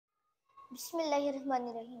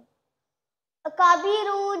बिस्मिल्लाहिर्रहमानिर्रहीम। अकाबी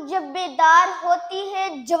रूह जब बेदार होती है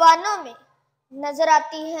जवानों में, नजर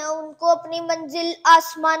आती है उनको अपनी मंजिल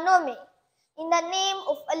आसमानों में। In the name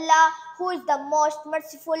of Allah, who is the most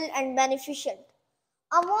merciful and beneficent.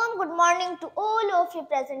 A warm good morning to all of you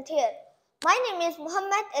present here. My name is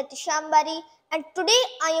Ehtisham Bari, and today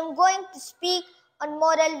I am going to speak on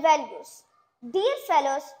moral values. Dear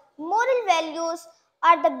fellows, moral values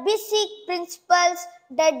are the basic principles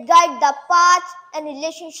that guide the paths and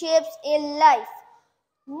relationships in life.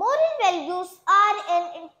 Moral values are an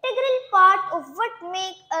integral part of what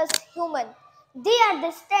makes us human. They are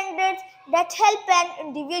the standards that help an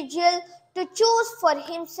individual to choose for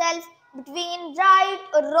himself between right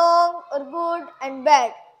or wrong or good and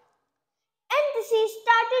bad. And this is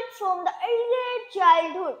started from the earlier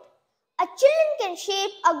childhood. A child can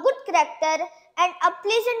shape a good character and a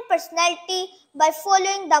pleasant personality by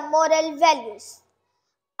following the moral values.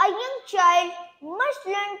 A young child must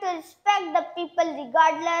learn to respect the people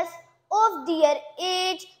regardless of their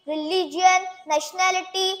age, religion,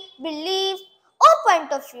 nationality, belief or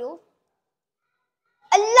point of view.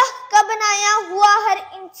 अल्लाह का बनाया हुआ हर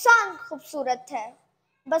इंसान खूबसूरत है,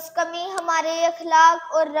 बस कमी हमारे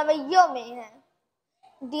अखलाक और रवैयों में है.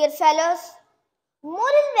 Dear fellows,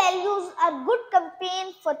 moral values are good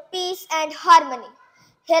companion for peace and harmony.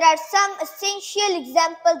 Here are some essential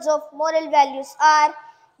examples of moral values are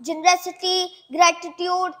generosity,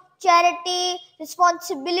 gratitude, charity,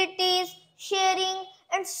 responsibilities, sharing,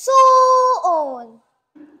 and so on.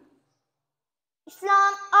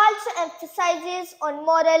 Islam also emphasizes on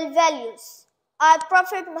moral values. Our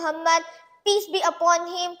Prophet Muhammad, peace be upon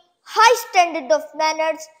him, high standard of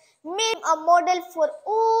manners, made him a model for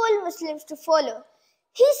all Muslims to follow.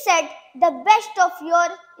 He said, the best of you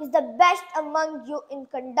is the best among you in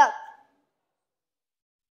conduct.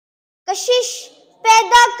 कशिश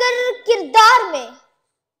पैदा कर किरदार में,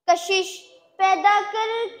 कशिश पैदा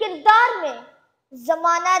कर किरदार में,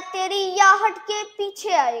 जमाना तेरी याहट के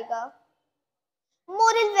पीछे आएगा.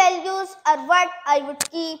 Moral values are what I would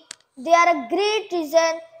keep. They are a great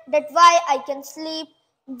reason that why I can sleep.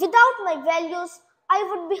 Without my values, I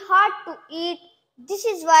would be hard to eat. This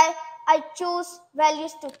is why I choose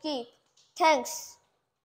values to keep. Thanks.